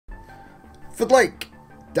Like,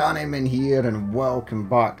 Dannyman here, and welcome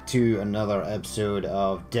back to another episode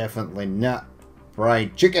of Definitely Not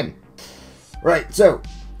Fried Chicken. Right, so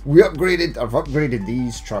I've upgraded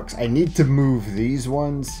these trucks. I need to move these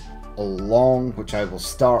ones along, which I will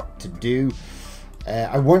start to do.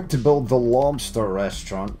 I want to build the Lobster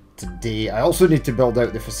restaurant today. I also need to build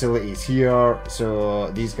out the facilities here,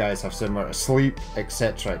 so these guys have somewhere to sleep,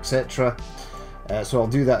 etc, etc. So I'll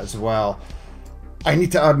do that as well. I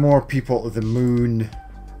need to add more people to the moon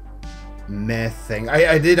meth thing.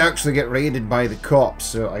 I did actually get raided by the cops,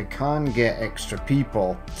 so I can get extra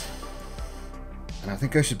people. And I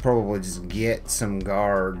think I should probably just get some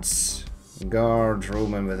guards. Guards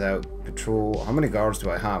roaming without patrol. How many guards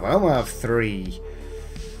do I have? I only have 3.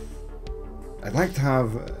 I'd like to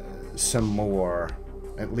have some more.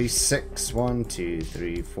 At least 6. 1, 2,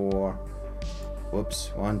 3, 4.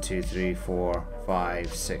 Whoops. 1, 2, 3, 4,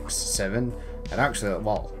 5, 6, 7. And actually,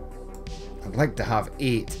 well, I'd like to have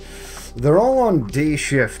 8. They're all on day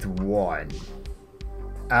shift 1.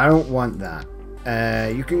 I don't want that.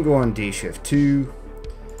 You can go on day shift 2.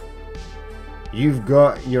 You've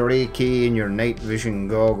got your AK and your night vision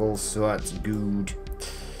goggles, so that's good.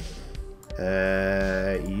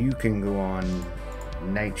 You can go on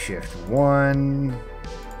night shift 1.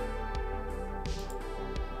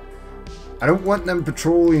 I don't want them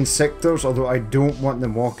patrolling sectors, although I don't want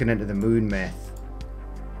them walking into the moon meth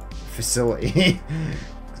facility.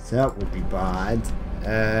 That would be bad.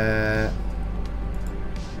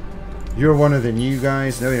 You're one of the new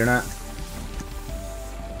guys. No, you're not.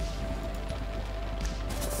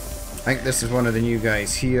 I think this is one of the new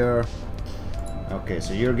guys here. Okay,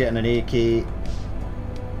 so you're getting an AK.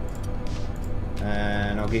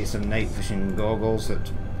 And I'll get some night vision goggles.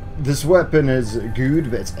 This weapon is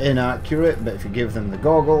good, but it's inaccurate. But if you give them the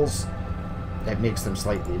goggles, it makes them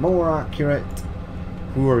slightly more accurate.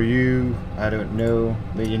 Who are you? I don't know.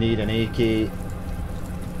 But you need an AK.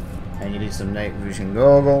 And you need some night vision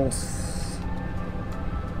goggles.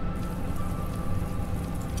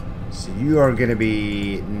 So you are going to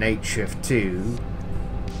be night shift 2.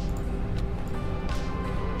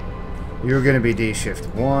 You're going to be day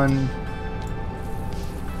shift 1.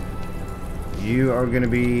 You are going to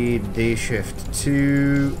be day shift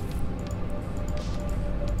 2.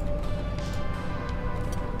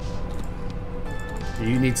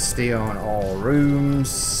 You need to stay on all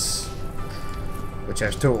rooms, which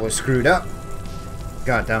I've totally screwed up.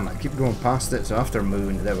 God damn it, I keep going past it. So after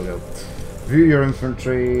moon, there we go. View your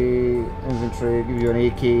inventory, give you an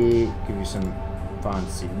AK, give you some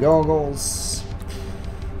fancy goggles.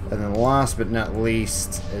 And then last but not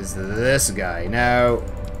least is this guy. Now,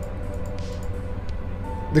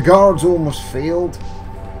 the guards almost failed.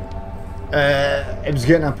 It was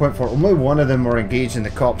getting to a point where only one of them were engaging the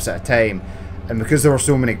cops at a time. And because there were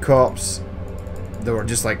so many cops, they were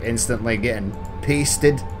just like instantly getting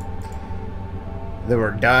pasted. They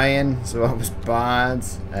were dying, so that was bad.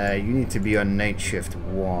 You need to be on night shift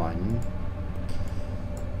 1.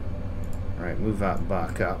 Right, move that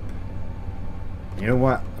back up. You know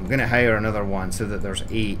what? I'm going to hire another one so that there's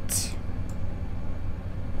 8.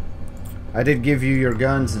 I did give you your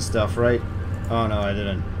guns and stuff, right? Oh no, I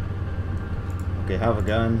didn't. Okay, have a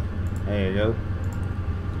gun. There you go.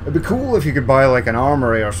 It'd be cool if you could buy like an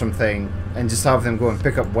armory or something and just have them go and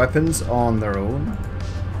pick up weapons on their own.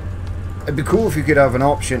 It'd be cool if you could have an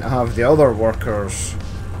option to have the other workers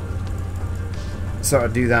sort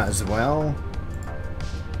of do that as well.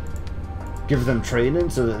 Give them training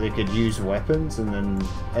so that they could use weapons, and then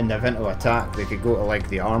in the event of attack they could go to like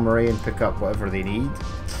the armory and pick up whatever they need.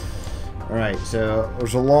 Alright, so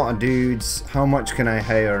there's a lot of dudes. How much can I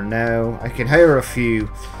hire now? I can hire a few.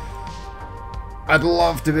 I'd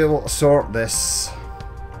love to be able to sort this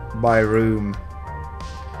by room.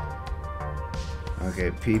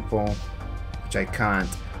 Okay, people, which I can't.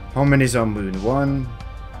 How many's on moon? 1,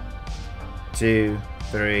 2,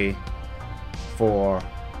 3, 4.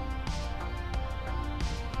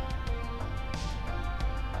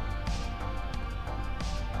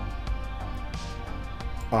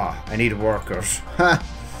 Ah, I need workers. Ha!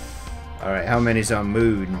 Alright, how many's on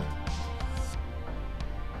moon?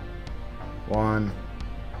 1,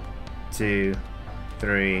 2,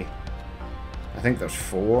 3. I think there's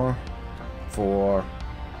 4. 4.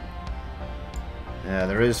 Yeah,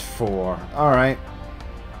 there is 4. Alright.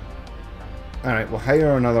 Alright, we'll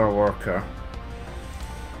hire another worker.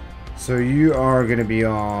 So you are going to be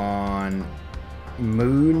on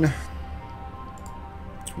moon.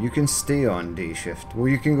 You can stay on day shift. Well,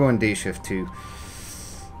 you can go on day shift too.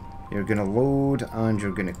 You're going to load and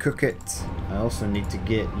you're going to cook it. I also need to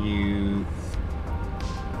get you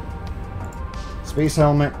space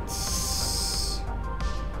helmets.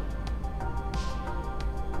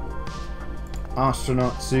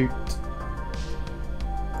 astronaut suit.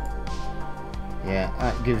 Yeah,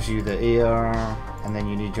 that gives you the air, and then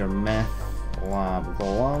you need your meth lab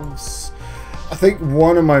gloves. I think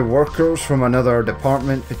one of my workers from another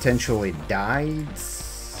department potentially died.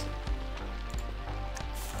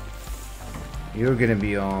 You're gonna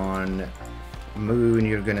be on Moon,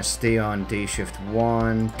 you're gonna stay on day shift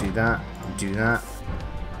 1, do that, do that.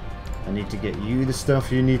 I need to get you the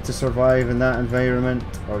stuff you need to survive in that environment,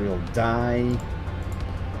 or you'll die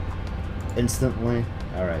instantly.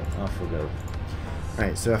 Alright, off we go.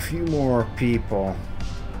 Alright, so a few more people.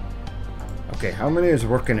 Okay, how many is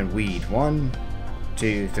working in weed? 1,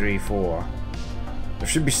 2, 3, 4. There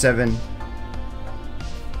should be 7.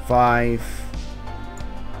 5.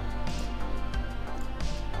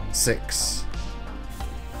 6.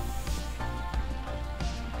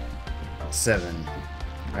 7.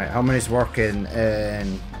 Right, how many's working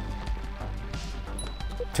in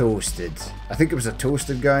Toasted? I think it was a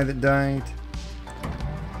Toasted guy that died.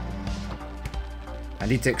 I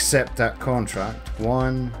need to accept that contract.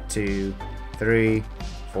 1, 2, 3,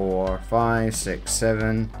 4, 5, 6,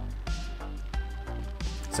 7.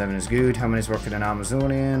 7 is good. How many's working in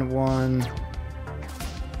Amazonian? 1,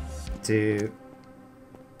 2,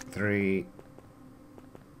 3,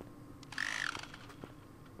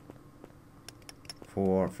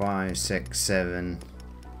 4, 5, 6, 7.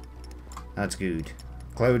 That's good.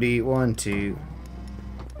 Cloudy, 1, 2,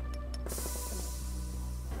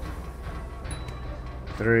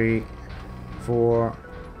 3, 4,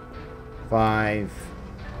 5,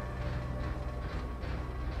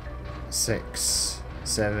 6,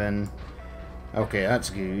 7. Okay, that's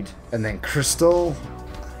good. And then Crystal.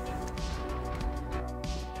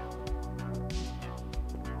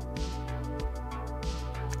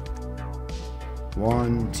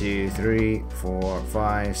 One, 2, 3, 4,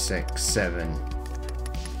 5, 6, 7.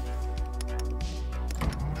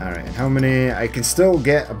 Alright, and how many? I can still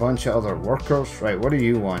get a bunch of other workers. Right, what do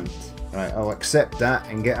you want? Right, I'll accept that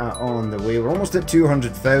and get that on the way. We're almost at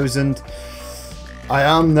 200,000. I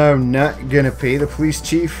am now not going to pay the police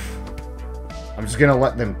chief. I'm just going to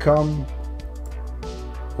let them come.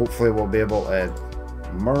 Hopefully we'll be able to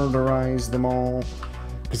murderize them all.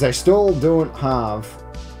 Because I still don't have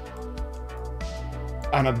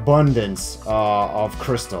an abundance of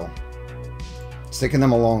crystal. It's taking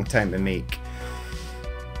them a long time to make.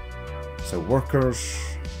 So workers,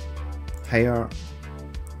 hire.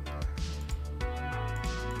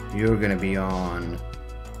 You're going to be on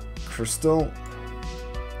crystal.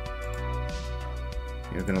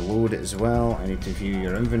 You're going to load it as well. I need to view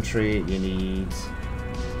your inventory. You need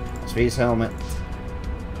a space helmet.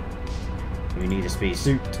 You need a space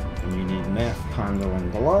suit. And you need meth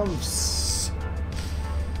handling gloves.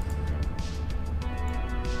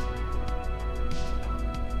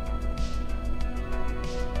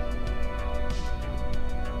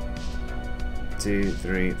 Two,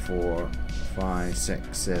 3, 4, 5,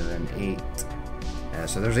 6, 7, 8.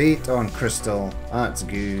 So there's 8 on crystal. That's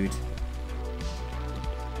good.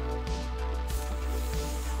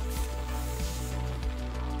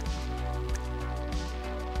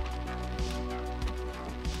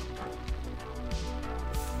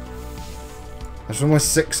 There's only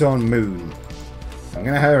 6 on Moon. I'm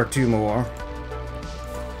gonna hire 2 more.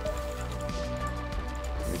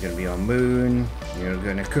 You're gonna be on Moon. You're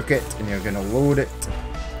gonna cook it and you're gonna load it.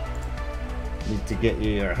 Need to get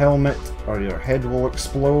you your helmet or your head will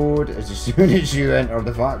explode as soon as you enter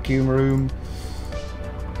the vacuum room.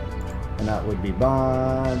 And that would be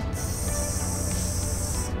bad.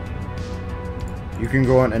 You can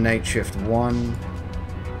go on to night shift 1.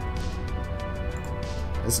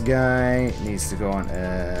 This guy needs to go on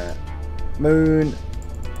to Moon.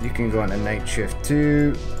 You can go on to night shift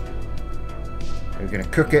 2. You're gonna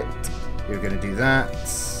cook it. You're going to do that.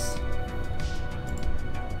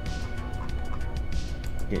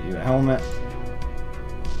 Get you a helmet.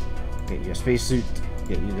 Get you a spacesuit.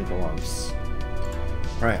 Get you the gloves.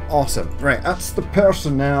 Right, awesome. Right, that's the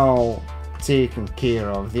personnel taken care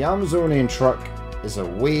of. The Amazonian truck is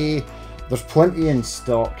away. There's plenty in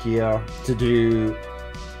stock here to do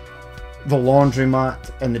the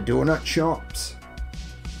laundromat and the donut shops.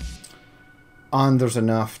 And there's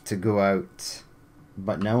enough to go out.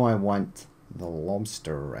 But now I want the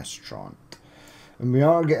lobster restaurant. And we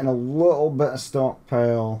are getting a little bit of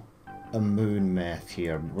stockpile of moon meth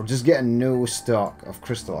here. We're just getting no stock of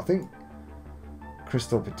crystal. I think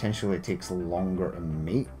crystal potentially takes longer to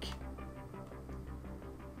make.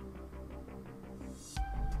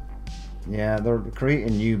 Yeah, they're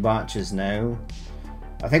creating new batches now.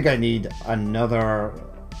 I think I need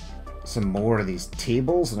some more of these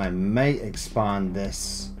tables, and I might expand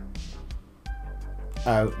this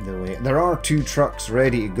out the way. There are 2 trucks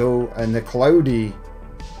ready to go, and the cloudy...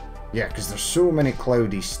 Yeah, because there's so many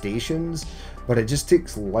cloudy stations, but it just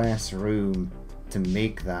takes less room to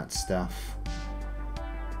make that stuff.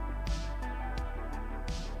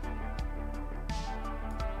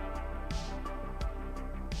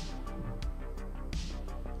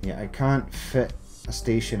 Yeah, I can't fit a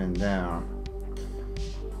station in there.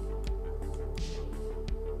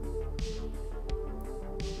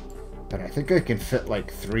 But I think I can fit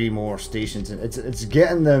like 3 more stations in. It's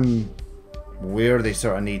getting them where they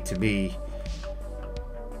sort of need to be.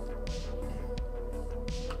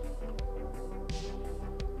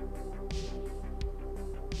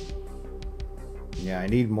 Yeah, I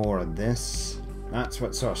need more of this. That's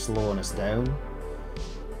what's sort of slowing us down.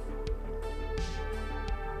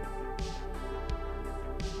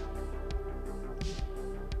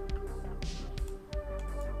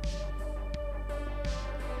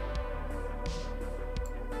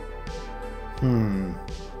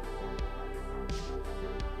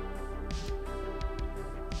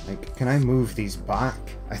 Like, can I move these back?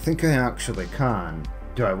 I think I actually can.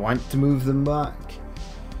 Do I want to move them back?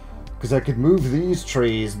 Because I could move these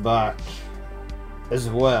trays back as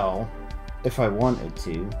well, if I wanted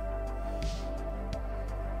to.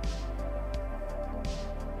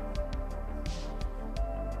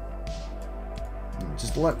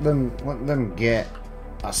 Just let them get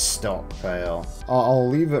a stockpile. I'll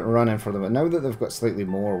leave it running for them, but now that they've got slightly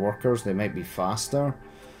more workers, they might be faster.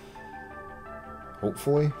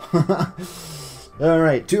 Hopefully.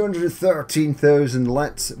 Alright, 213,000.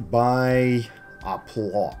 Let's buy a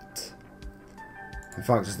plot. In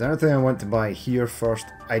fact, is there anything I want to buy here first?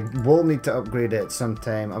 I will need to upgrade it at some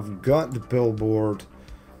time. I've got the billboard.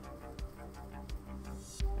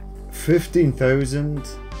 15,000.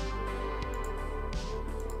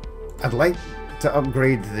 I'd like to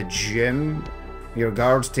upgrade the gym. Your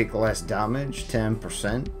guards take less damage,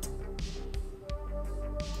 10%.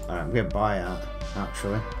 Alright, I'm gonna buy that,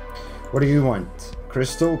 actually. What do you want?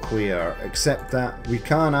 Crystal clear. Accept that. We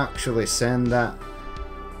can't actually send that.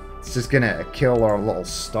 It's just gonna kill our little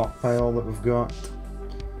stockpile that we've got.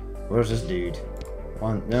 Where's this dude?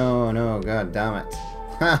 No, god damn it.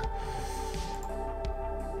 Ha!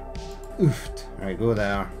 Oofed. Alright, go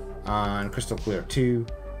there. And crystal clear 2.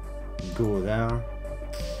 Go there.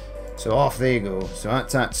 So off they go. So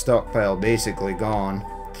that's that stockpile basically gone.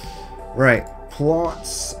 Right,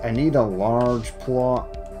 plots. I need a large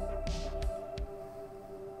plot.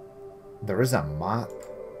 There is a map.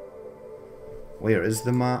 Where is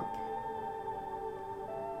the map?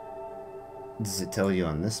 Does it tell you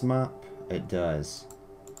on this map? It does.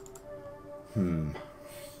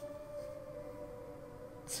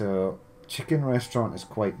 So, chicken restaurant is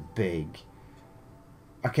quite big.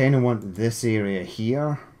 I kind of want this area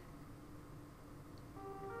here.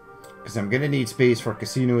 Because I'm going to need space for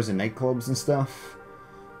casinos and nightclubs and stuff.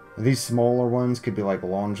 These smaller ones could be like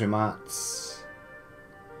laundromats,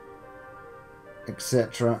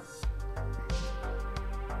 etc.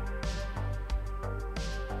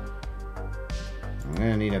 I'm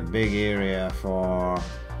going to need a big area for...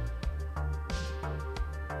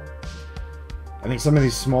 I mean, some of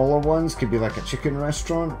these smaller ones could be like a chicken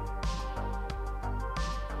restaurant.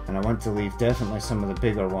 And I want to leave definitely some of the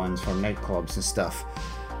bigger ones for nightclubs and stuff.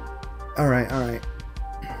 Alright, alright.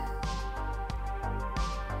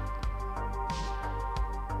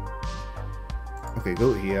 Okay,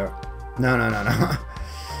 go here. No.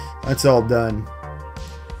 That's all done.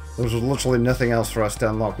 There's literally nothing else for us to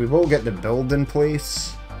unlock. We will get the building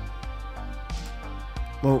place.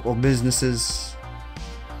 Local businesses.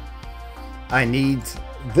 I need...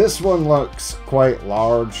 This one looks quite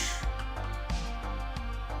large.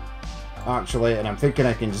 Actually, and I'm thinking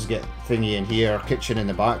I can just get thingy in here, kitchen in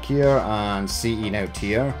the back here, and seating out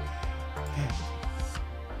here.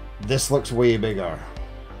 This looks way bigger.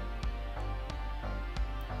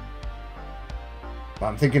 But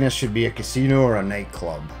I'm thinking this should be a casino or a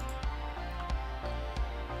nightclub.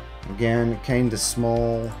 Again, kind of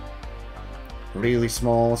small. Really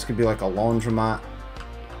small. This could be like a laundromat.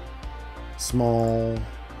 Small.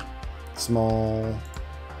 Small.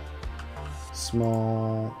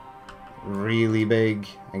 Small. Really big.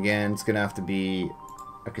 Again, it's gonna have to be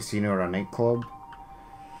a casino or a nightclub.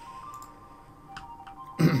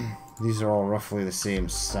 These are all roughly the same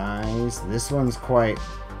size. This one's quite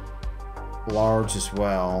large as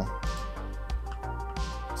well.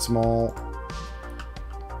 Small.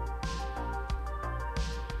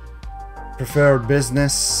 Preferred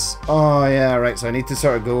business. Oh yeah, right, so I need to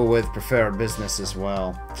sort of go with preferred business as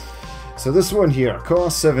well. So this one here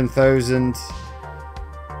costs 7,000.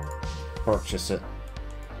 Purchase it.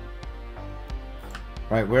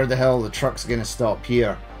 Right, where the hell the truck's gonna stop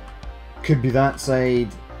here? Could be that side.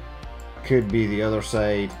 Could be the other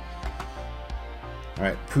side.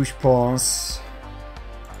 Alright, push pause.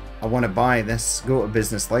 I want to buy this. Go to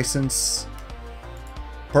business license.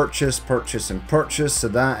 Purchase, purchase, and purchase. So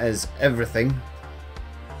that is everything.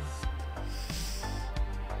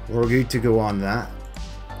 We're good to go on that.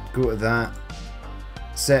 Go to that.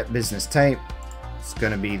 Set business type. It's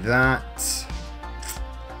going to be that.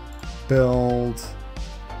 Build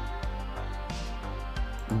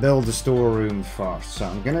the storeroom first. So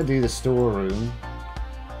I'm going to do the storeroom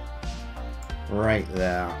right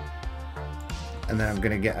there. And then I'm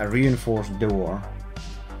going to get a reinforced door.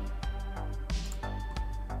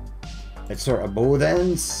 It's sort of both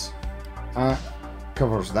ends.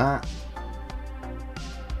 Covers that.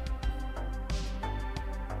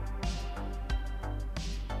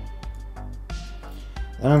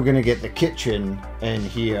 Then I'm going to get the kitchen in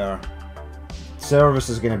here. Service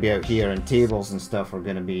is going to be out here, and tables and stuff are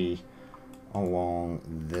going to be along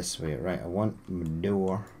this way. Right, I want my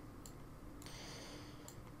door.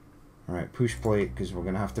 Alright, push plate, because we're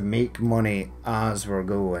going to have to make money as we're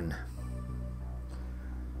going.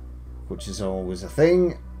 Which is always a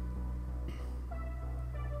thing.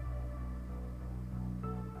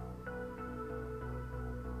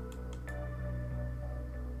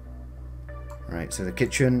 Right, so the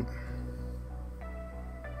kitchen.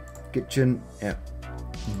 Yep.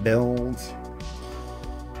 Build.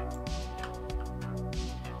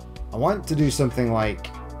 I want to do something like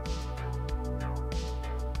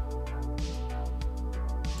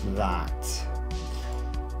that.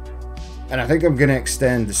 And I think I'm going to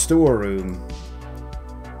extend the storeroom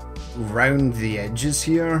round the edges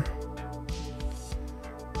here.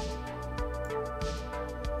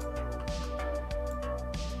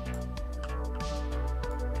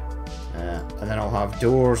 And then I'll have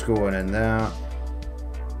doors going in there.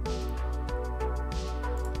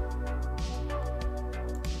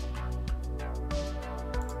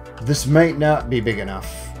 This might not be big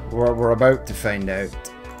enough. We're about to find out.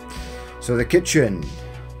 So the kitchen.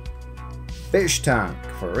 Fish tank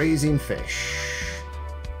for raising fish.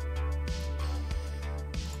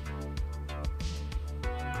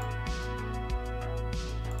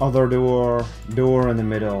 Other door. Door in the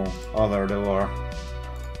middle. Other door.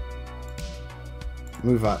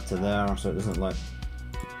 Move that to there so it doesn't look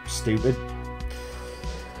stupid.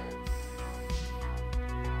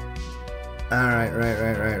 Alright,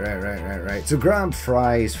 right. So grab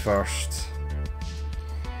fries first.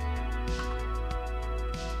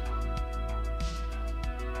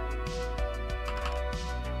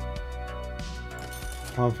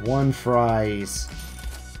 Have one fries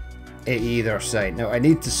at either side. Now I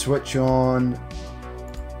need to switch on.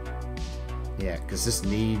 Yeah, because this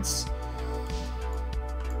needs.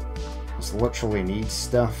 This literally needs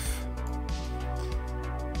stuff.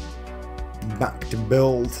 Back to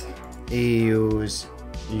build. AOs.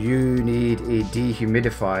 You need a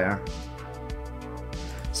dehumidifier.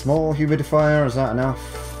 Small humidifier, is that enough?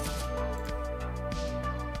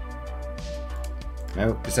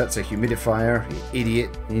 No, because that's a humidifier, you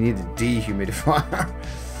idiot. You need a dehumidifier.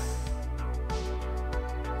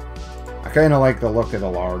 I kind of like the look of the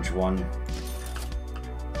large one.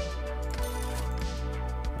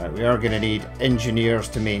 Right, we are going to need engineers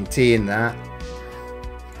to maintain that.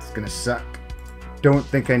 It's going to suck. Don't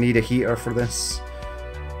think I need a heater for this.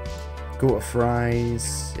 Go to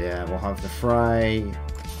fries. Yeah, we'll have the fry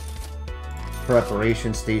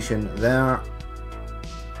preparation station there.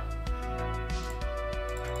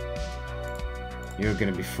 You're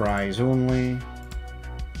going to be fries only.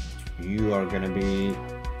 You are going to be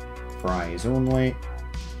fries only.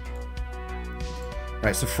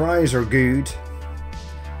 Right, so fries are good.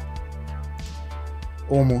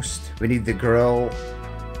 Almost. We need the grill.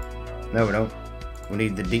 No, we don't. We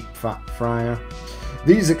need the deep fat fryer.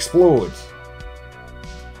 These explode.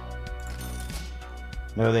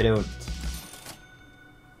 No, they don't.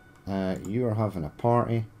 You are having a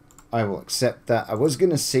party. I will accept that. I was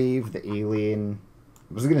going to save the alien.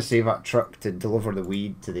 I was going to save that truck to deliver the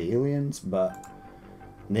weed to the aliens, but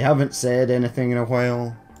they haven't said anything in a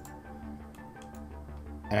while.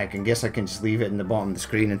 And I can guess I can just leave it in the bottom of the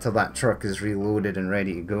screen until that truck is reloaded and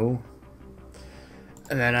ready to go.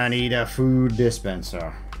 And then I need a food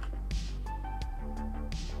dispenser.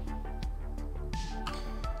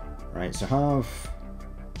 Right, so have...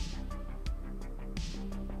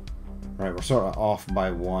 Right, we're sort of off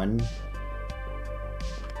by one.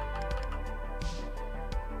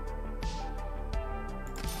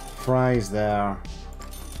 Fries there.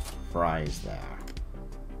 Fries there.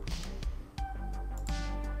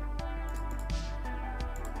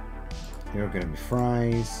 You're gonna be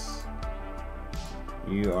fries.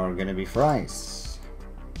 You are gonna be fries.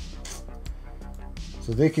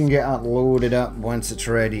 So they can get that loaded up once it's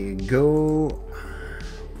ready to go.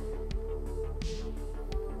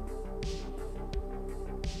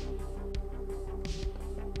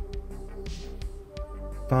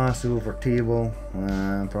 Passover table.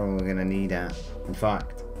 I'm probably gonna need that. In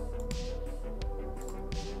fact,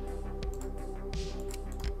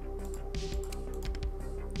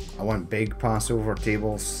 I want big Passover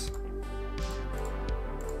tables.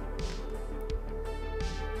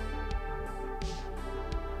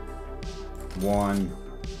 One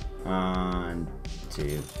and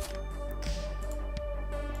two.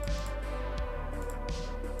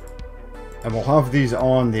 And we'll have these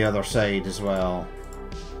on the other side as well.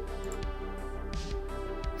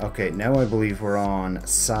 Okay, now I believe we're on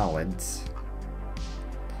salads.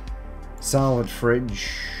 Salad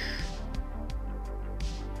fridge.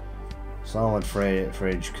 Salad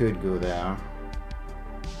fridge could go there.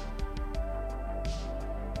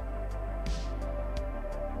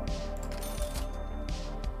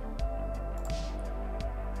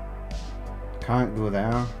 Can't go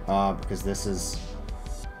there, because this is...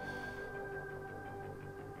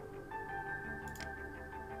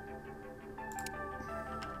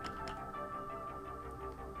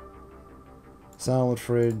 Salad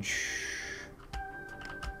fridge.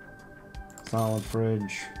 Salad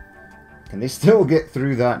fridge. Can they still get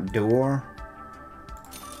through that door?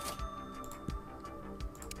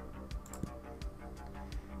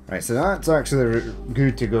 Right, so that's actually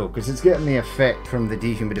good to go, because it's getting the effect from the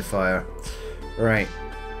dehumidifier. Right.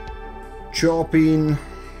 Chopping.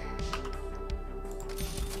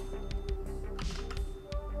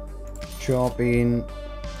 Chopping.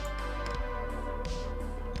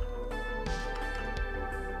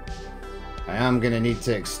 I am going to need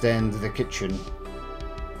to extend the kitchen.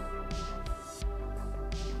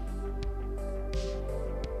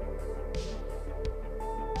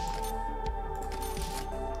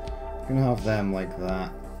 Gonna have them like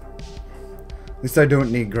that. At least I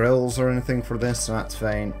don't need grills or anything for this, so that's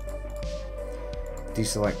fine.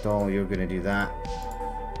 Deselect all, you're gonna do that.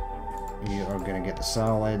 You are gonna get the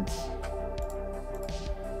salad.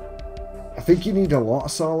 I think you need a lot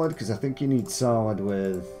of salad, because I think you need salad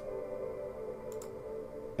with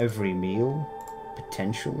every meal,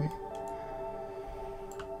 potentially.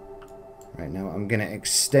 Right, now I'm gonna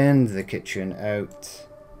extend the kitchen out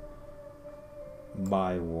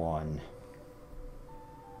by one.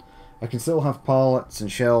 I can still have pallets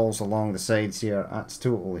and shelves along the sides here, that's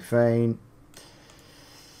totally fine.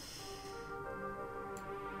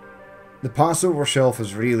 The Passover shelf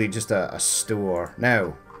is really just a store.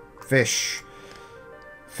 Now, fish.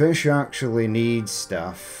 Fish actually needs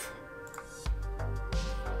stuff.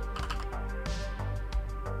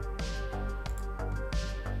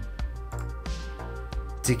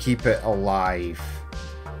 To keep it alive.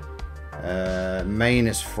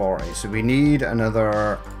 Minus 40, so we need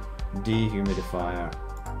another dehumidifier,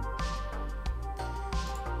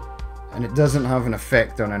 and it doesn't have an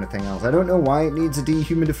effect on anything else. I don't know why it needs a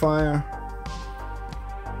dehumidifier.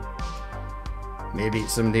 Maybe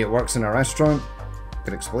it's somebody that works in a restaurant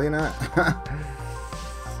could explain that.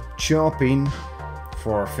 Chopping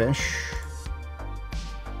for fish.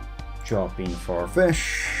 Chopping for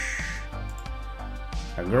fish.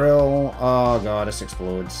 A grill. Oh god, this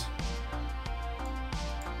explodes.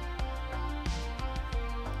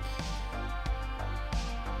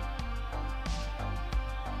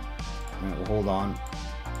 Right, well, hold on.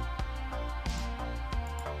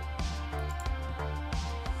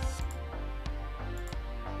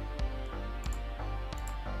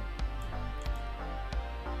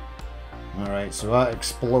 Alright, so that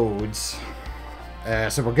explodes.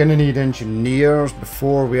 So we're going to need engineers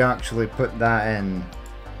before we actually put that in.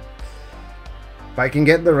 But I can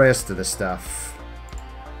get the rest of the stuff.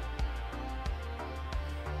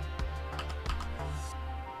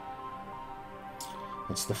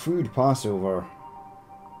 It's the food Passover.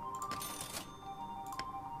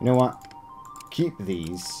 You know what? Keep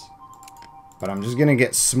these. But I'm just going to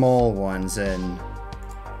get small ones in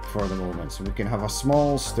for the moment. So we can have a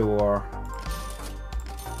small store.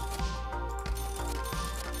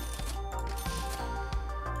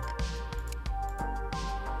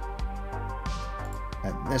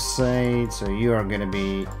 At this side. So you are going to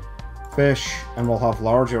be fish. And we'll have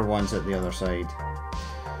larger ones at the other side.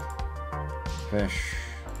 Fish.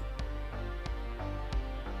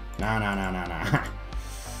 Nah.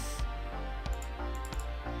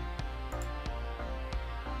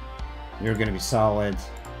 You're gonna be solid.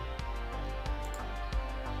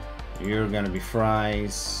 You're gonna be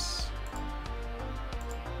fries.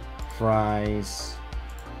 fries.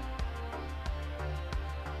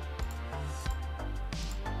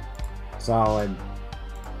 Salad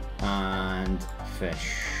and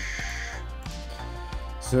fish.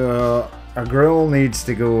 So a grill needs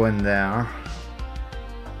to go in there.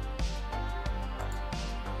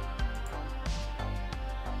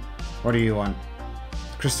 What do you want?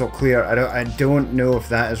 Crystal clear. I don't know if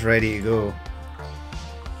that is ready to go.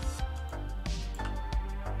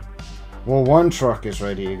 Well, one truck is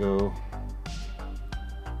ready to go.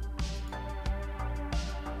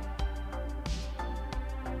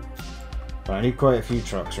 But I need quite a few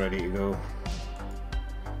trucks ready to go.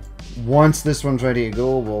 Once this one's ready to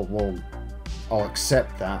go, I'll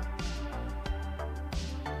accept that.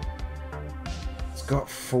 It's got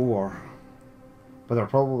 4. But they're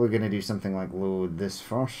probably going to do something like load this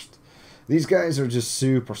first. These guys are just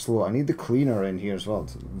super slow. I need the cleaner in here as well.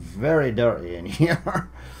 It's very dirty in here.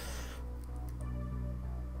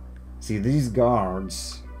 See, these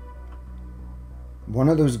guards... One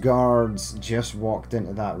of those guards just walked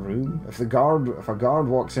into that room. If a guard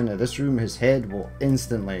walks into this room, his head will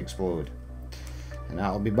instantly explode. And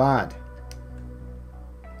that'll be bad.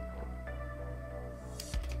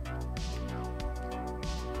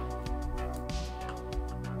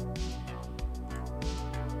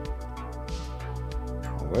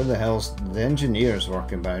 Where the hell's the engineer's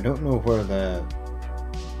working, but I don't know where the...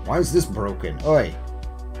 Why is this broken? Oi!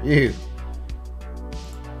 You!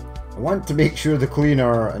 I want to make sure the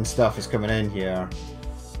cleaner and stuff is coming in here.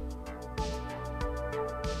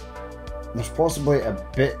 There's possibly a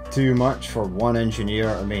bit too much for one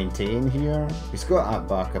engineer to maintain here. He's got that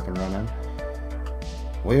back up and running.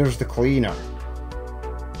 Where's the cleaner?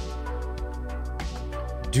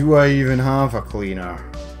 Do I even have a cleaner?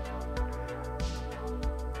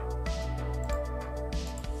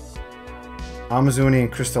 Amazonian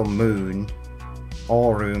Crystal Moon.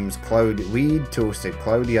 All rooms, cloud, weed, toasted,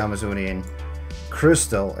 cloudy Amazonian,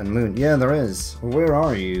 crystal, and moon. Yeah, there is. Where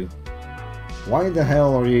are you? Why the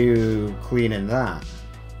hell are you cleaning that?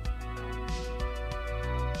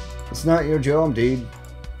 It's not your job, dude.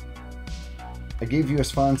 I gave you a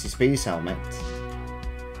fancy space helmet.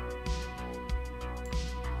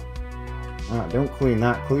 Ah, don't clean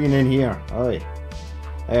that. Clean in here. Oi.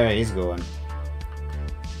 There he's going.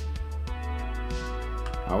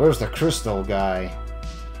 Oh, where's the crystal guy?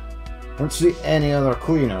 I don't see any other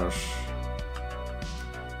cleaners.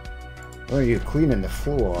 Where are you cleaning the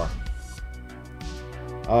floor?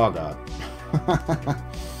 Oh god.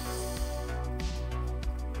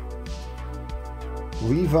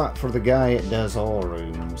 Leave that for the guy that does all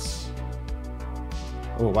rooms.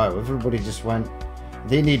 Oh wow, everybody just went.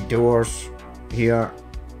 They need doors here.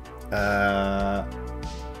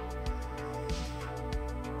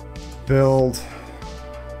 Build.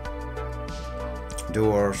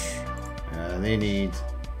 Doors. They need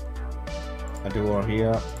a door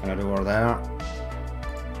here and a door there.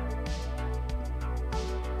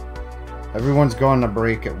 Everyone's gone a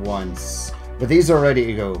break at once, but these are ready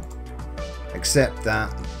to go. Accept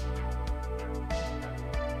that.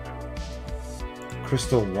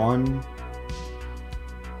 Crystal 1.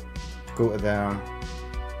 Go to there.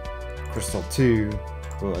 Crystal 2.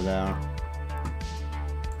 Go to there.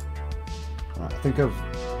 Right, I think I've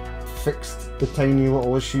fixed the tiny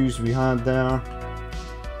little issues we had there.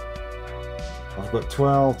 I've got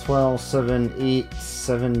 12, 12, 7, 8,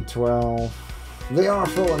 7, 12. They are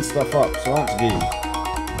filling stuff up, so that's good.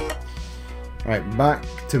 Right, back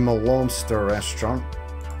to my lobster restaurant,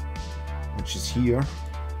 which is here.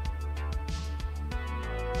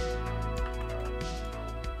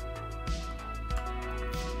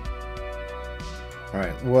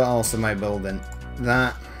 Alright, what else am I building?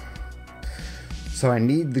 That. So I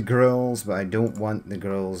need the grills, but I don't want the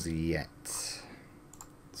grills yet.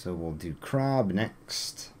 So we'll do crab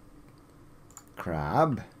next.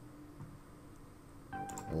 Crab.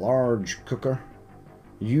 Large cooker.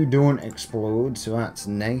 You don't explode, so that's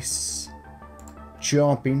nice.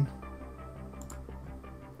 Chopping.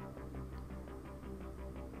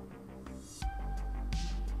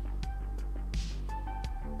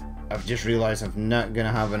 I've just realised I'm not going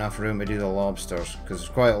to have enough room to do the lobsters, because there's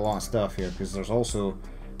quite a lot of stuff here, because there's also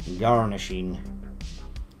garnishing.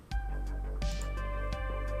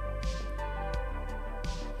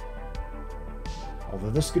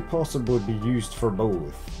 Although this could possibly be used for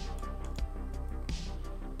both.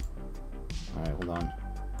 Alright, hold on.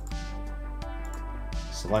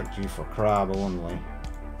 Select you for crab only.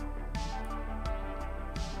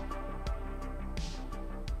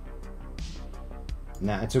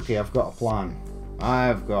 Nah, it's okay, I've got a plan.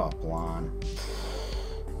 I've got a plan.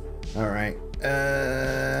 Alright.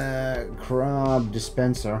 Crab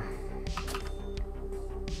dispenser.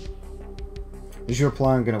 Is your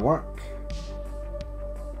plan gonna work?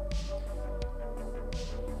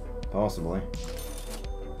 Possibly.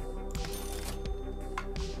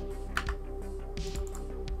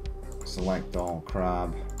 Select all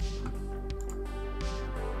crab.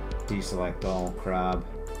 Deselect all crab.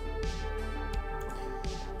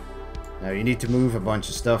 Now you need to move a bunch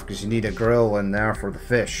of stuff because you need a grill in there for the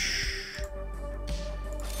fish.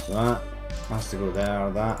 So that has to go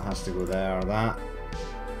there, that has to go there, that.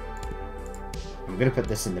 I'm going to put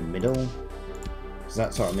this in the middle because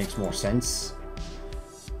that sort of makes more sense.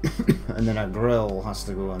 And then a grill has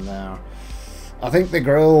to go in there. I think the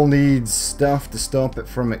grill needs stuff to stop it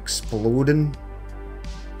from exploding.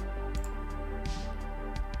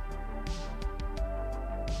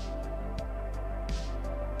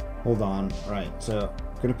 Hold on, right, so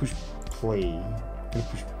I'm gonna push play, I'm gonna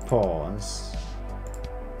push pause.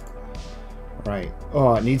 Right,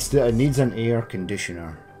 oh, it needs an air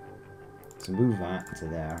conditioner. So move that to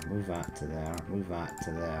there, move that to there, move that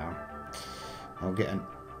to there. I'll get an,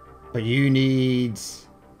 but you need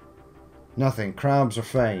nothing. Crabs are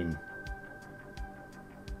fine.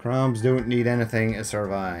 Crabs don't need anything to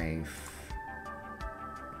survive.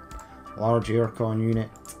 Large aircon unit.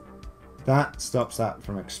 That stops that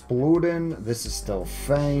from exploding. This is still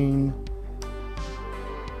fine.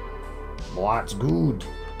 Well, that's good.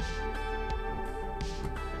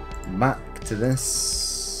 Back to this.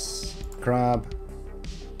 Crab.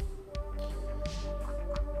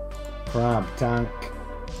 Crab tank.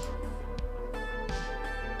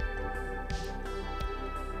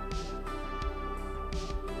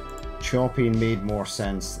 Chopping made more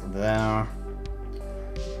sense there.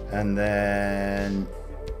 And then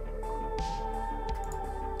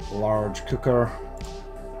large cooker.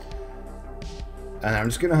 And I'm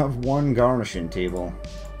just gonna have one garnishing table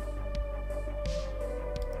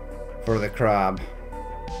for the crab.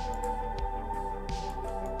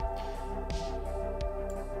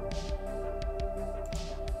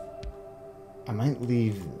 I might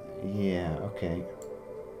leave, yeah, okay.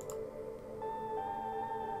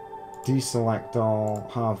 Deselect all,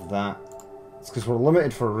 have that. It's because we're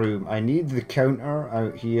limited for room. I need the counter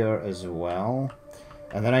out here as well.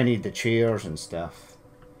 And then I need the chairs and stuff.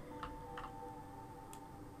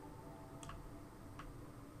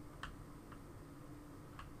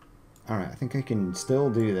 Alright, I think I can still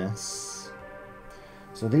do this.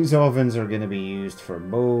 So these ovens are going to be used for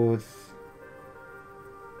both.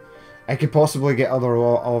 I could possibly get other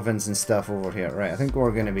ovens and stuff over here. Right, I think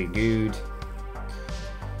we're going to be good.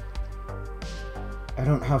 I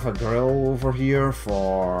don't have a grill over here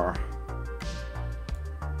for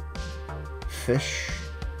fish.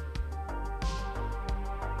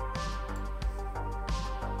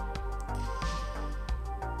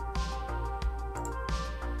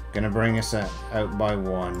 Gonna bring us out by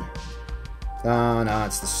one. Oh no,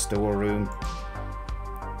 it's the storeroom.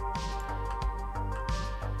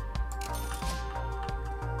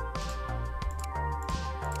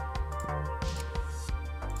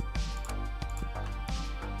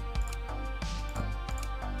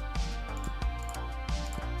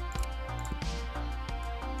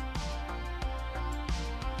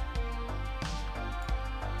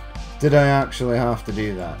 Did I actually have to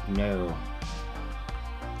do that? No.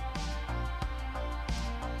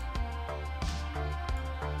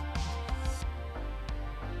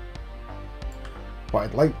 What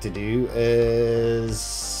I'd like to do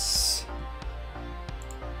is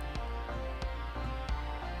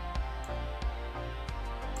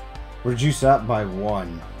reduce that by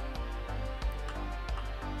one.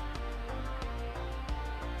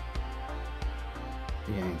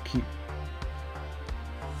 Yeah, keep.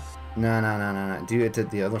 No. Do it at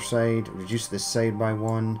the other side. Reduce this side by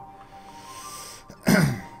one.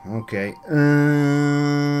 Okay. And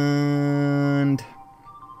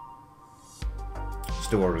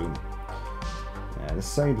storeroom. Yeah, this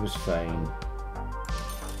side was fine.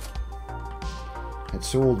 It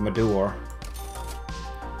sold my door.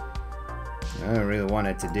 I don't really want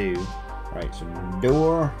it to do. Right, so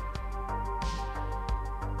door.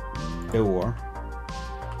 Door.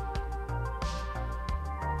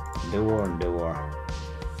 Door and door.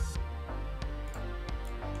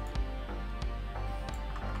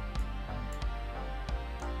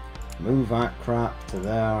 Move that crap to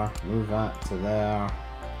there. Move that to there.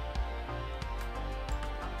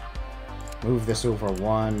 Move this over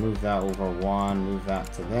one. Move that over one. Move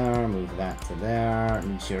that to there. Move that to there.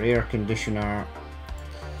 Needs your air conditioner.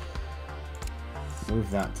 Move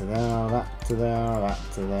that to there. That to there. That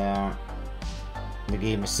to there. The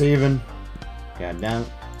game is saving. God damn.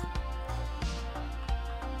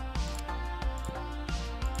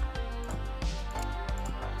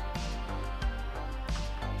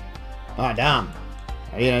 Ah, damn.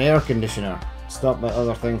 I need an air conditioner. Stop that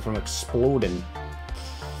other thing from exploding.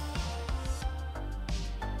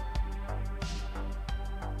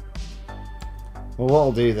 Well, what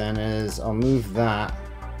I'll do then is I'll move that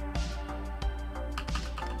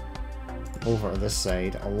over to this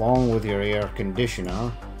side along with your air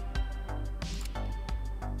conditioner.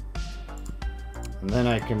 And then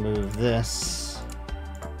I can move this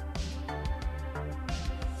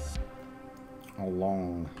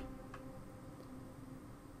along.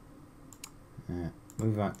 Yeah,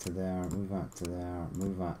 move that to there, move that to there,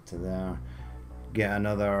 move that to there. Get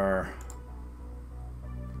another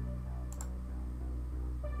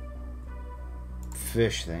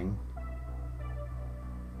fish thing.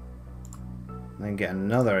 Then get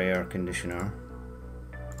another air conditioner.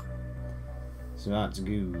 So that's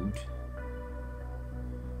good.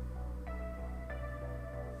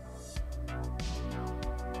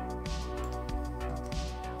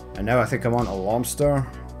 And now I think I'm on a lobster.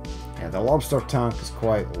 Yeah, the lobster tank is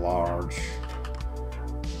quite large.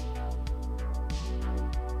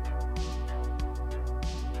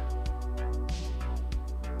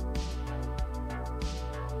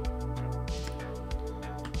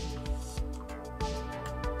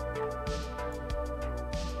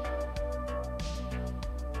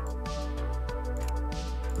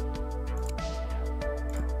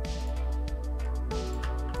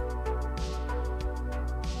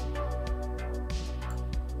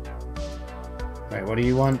 Right, what do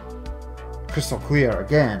you want? Crystal clear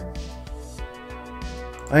again.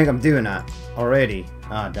 I think I'm doing that already.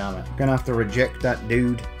 Ah, damn it. I'm gonna have to reject that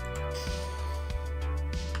dude.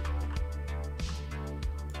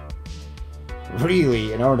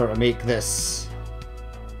 Really, in order to make this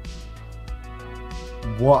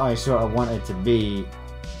what I sort of want it to be,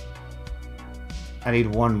 I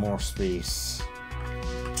need one more space.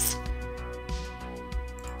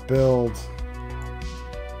 Build.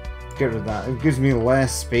 Get rid of that. It gives me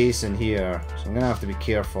less space in here, so I'm gonna have to be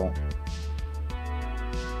careful.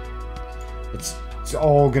 It's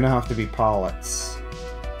all gonna have to be pallets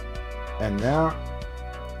in there.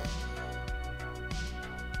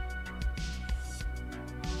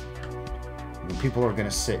 And people are gonna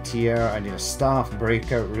sit here. I need a staff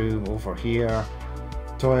breakout room over here.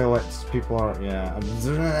 Toilets. People are, yeah.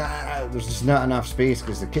 There's just not enough space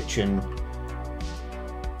because the kitchen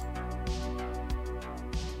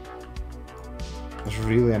is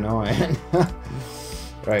really annoying.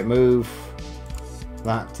 Right, move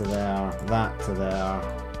that to there, that to there.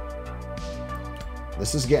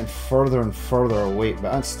 This is getting further and further away, but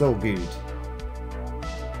that's still good.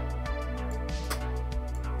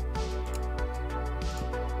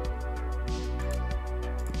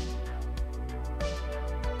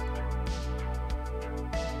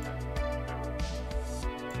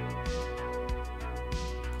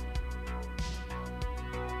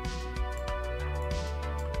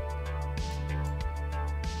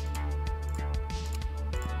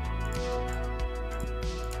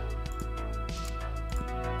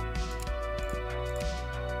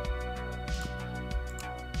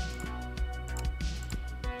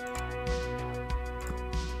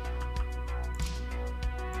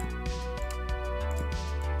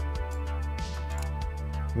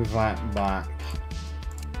 Move that back.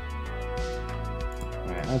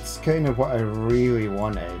 Right, that's kind of what I really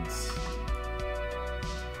wanted.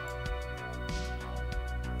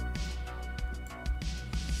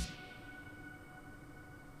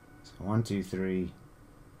 So 1, 2, 3,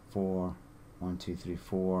 4. 1, 2, 3,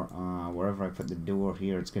 4. Wherever I put the door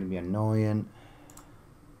here, it's going to be annoying.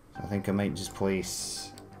 So I think I might just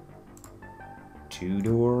place 2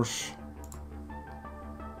 doors.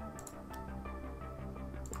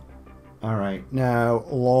 Alright, now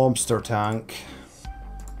lobster tank.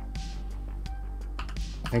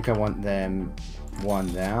 I think I want them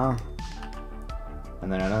one there.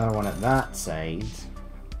 And then another one at that side.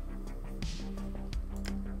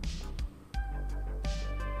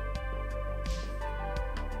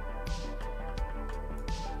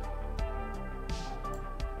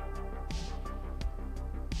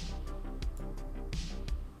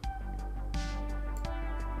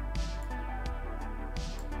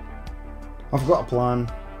 I've got a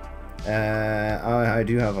plan. I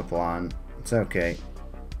do have a plan. It's okay.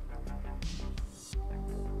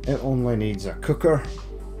 It only needs a cooker.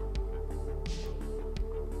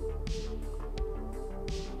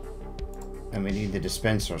 And we need the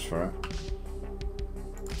dispensers for it.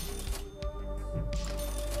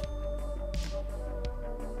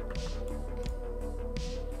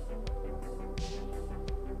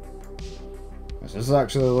 This is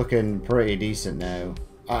actually looking pretty decent now.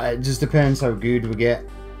 It just depends how good we get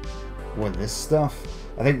with this stuff.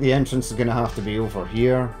 I think the entrance is going to have to be over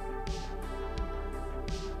here.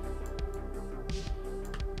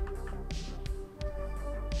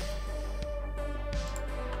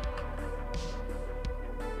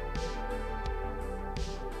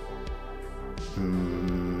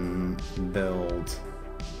 Build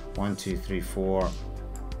 1 2 3 4.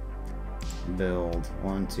 Build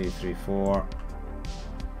 1 2 3 4.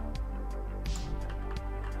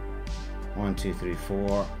 1 2 3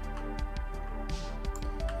 4.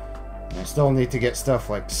 I still need to get stuff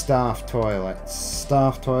like staff toilet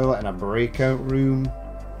and a breakout room.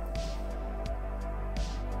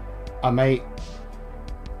 I might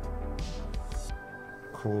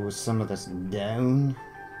close some of this down.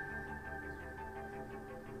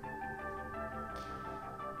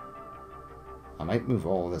 I might move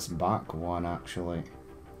all of this back one, actually.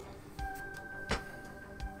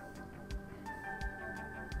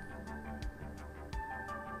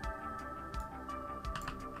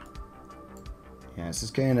 Yeah, this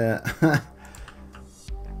is kind of...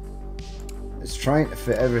 it's trying to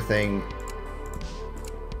fit everything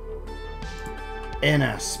in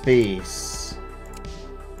a space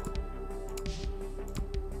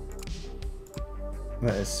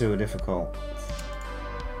that is so difficult.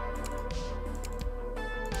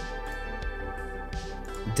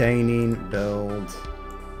 Dining, build.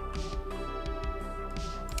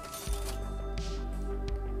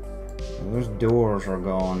 Those doors are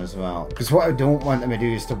gone as well. Because what I don't want them to do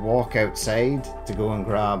is to walk outside to go and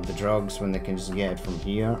grab the drugs when they can just get it from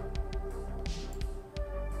here.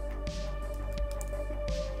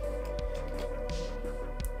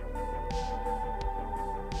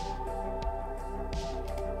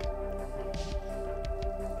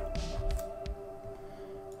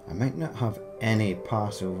 I might not have any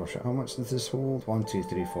Passover. How much does this hold? 1 2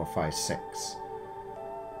 3 4 5 6.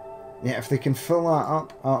 Yeah, if they can fill that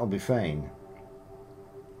up, that'll be fine.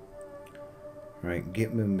 Right,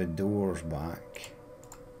 get me my doors back.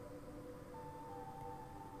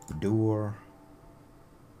 Door.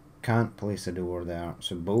 Can't place a door there.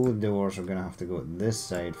 So both doors are going to have to go this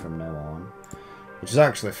side from now on. Which is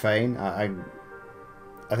actually fine. I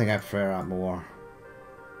think I prefer that more.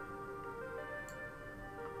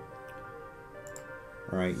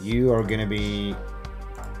 Right, you are going to be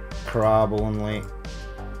crab only.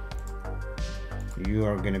 You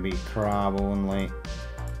are going to be crab only.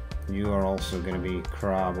 You are also going to be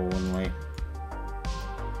crab only.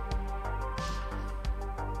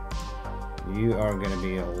 You are going to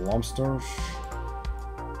be lobsters.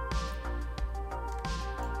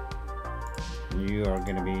 You are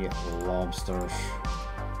going to be lobsters.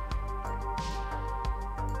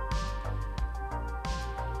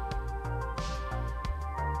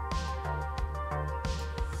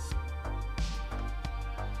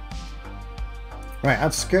 Right,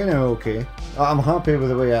 that's kind of okay. I'm happy with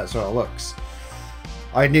the way that sort of looks.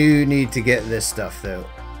 I do need to get this stuff though.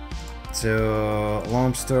 So,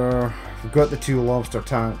 lobster. We've got the 2 lobster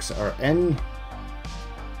tanks are in.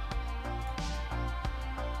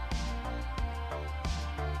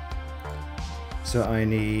 So I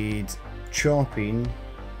need chopping.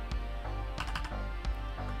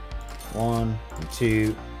 1 and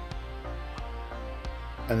 2.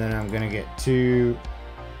 And then I'm going to get 2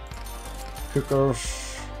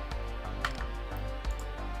 cookers.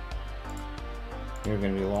 You're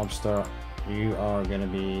going to be lobster. You are going to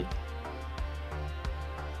be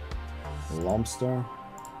lobster.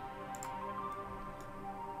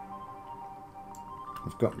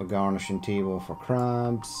 I've got my garnishing table for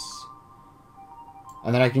crabs.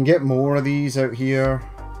 And then I can get more of these out here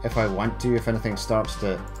if I want to, if anything starts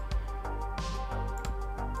to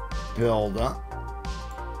build up.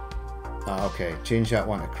 Okay, change that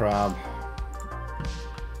one to crab.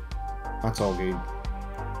 That's all good.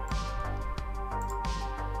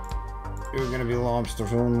 You're going to be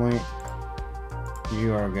lobsters only.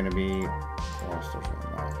 You are going to be lobsters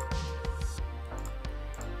only.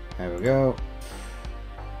 There we go.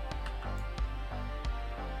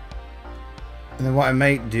 And then what I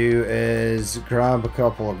might do is grab a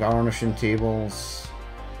couple of garnishing tables.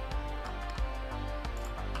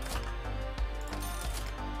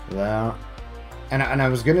 There. And I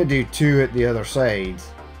was going to do 2 at the other side.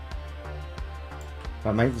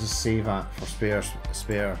 But I might just save that for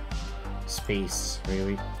spare space,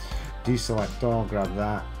 really. Deselect all, grab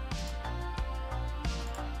that.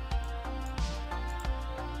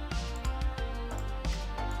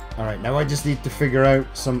 Alright, now I just need to figure out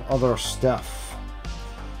some other stuff.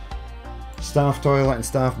 Staff toilet and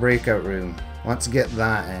staff breakout room. Let's get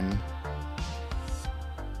that in.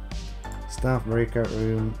 Staff breakout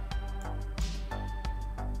room.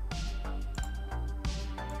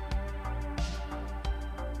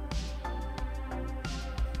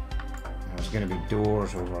 going to be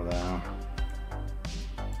doors over there.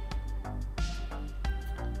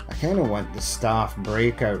 I kind of want the staff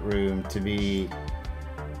breakout room to be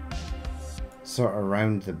sort of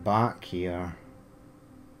around the back here.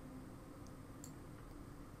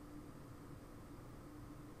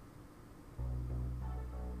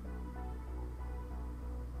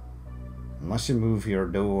 Unless you move your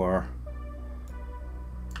door.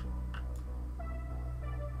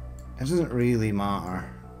 It doesn't really matter.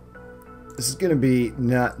 This is going to be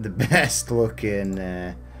not the best looking.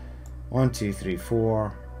 1, 2, 3,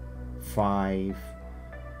 4, 5.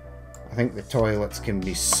 I think the toilets can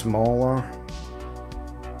be smaller.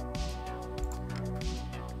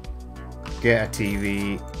 Get a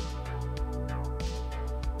TV.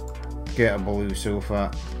 Get a blue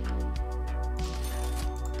sofa.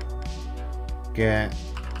 Get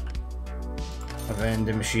a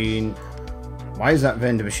vending machine. Why is that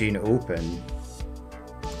vending machine open?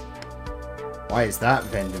 Why is that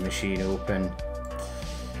vending machine open?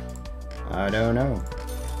 I don't know.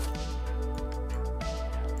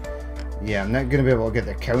 Yeah, I'm not going to be able to get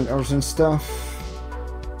the counters and stuff.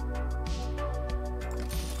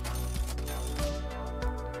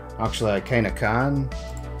 Actually, I kind of can,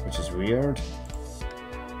 which is weird.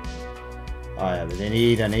 Oh yeah, but they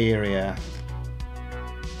need an area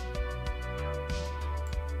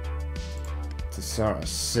to sort of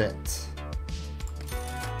sit.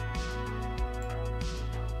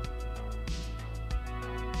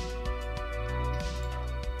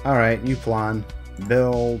 Alright, new plan.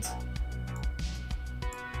 Build.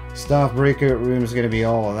 Staff breakout room is going to be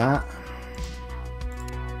all of that.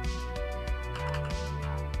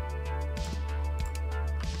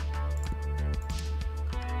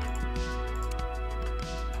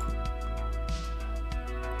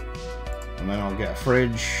 And then I'll get a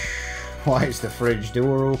fridge. Why is the fridge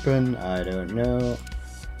door open? I don't know.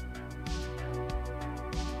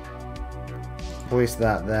 Place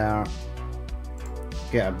that there.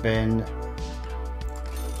 Get a bin.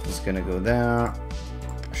 It's gonna go there.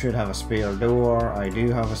 Should have a spare door. I do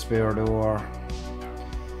have a spare door.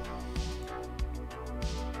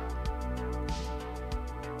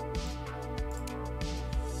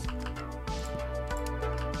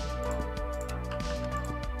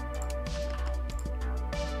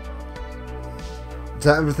 Is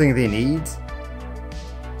that everything they need?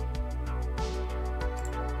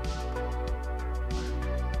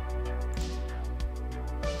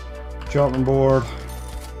 Chopping board.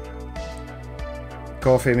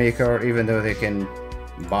 Coffee maker, even though they can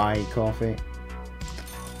buy coffee.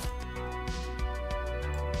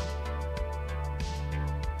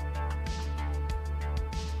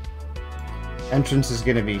 Entrance is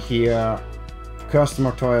going to be here.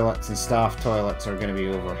 Customer toilets and staff toilets are going to be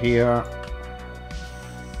over here.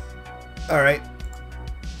 Alright.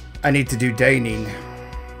 I need to do dining.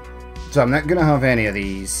 So I'm not going to have any of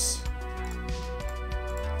these.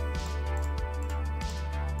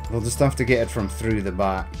 We'll just have to get it from through the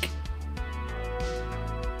back.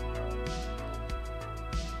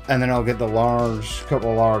 And then I'll get the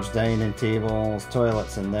couple large dining tables,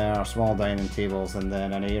 toilets in there, small dining tables, and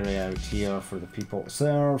then an area out here for the people to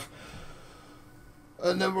serve.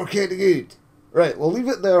 And then we're kind of good. Right, we'll leave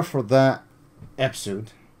it there for that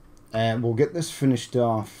episode. And we'll get this finished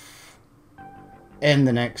off in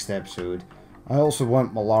the next episode. I also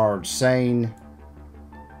want my large sign,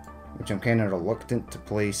 which I'm kind of reluctant to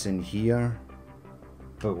place in here,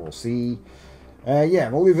 but we'll see. Yeah,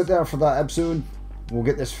 we'll leave it there for that episode. We'll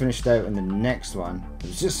get this finished out in the next one. It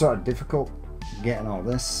was just sort of difficult getting all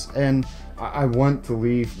this in. I want to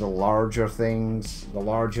leave the larger things, the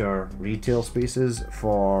larger retail spaces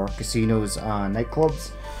for casinos and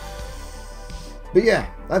nightclubs. But yeah,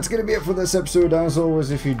 that's going to be it for this episode. As always,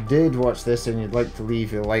 if you did watch this and you'd like to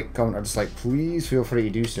leave a like, comment, or dislike, please feel free to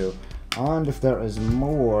do so. And if there is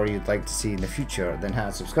more you'd like to see in the future, then hit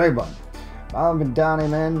the subscribe button. I've been Danny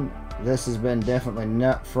Man. This has been Definitely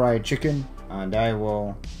Not Fried Chicken, and I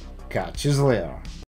will catch you later.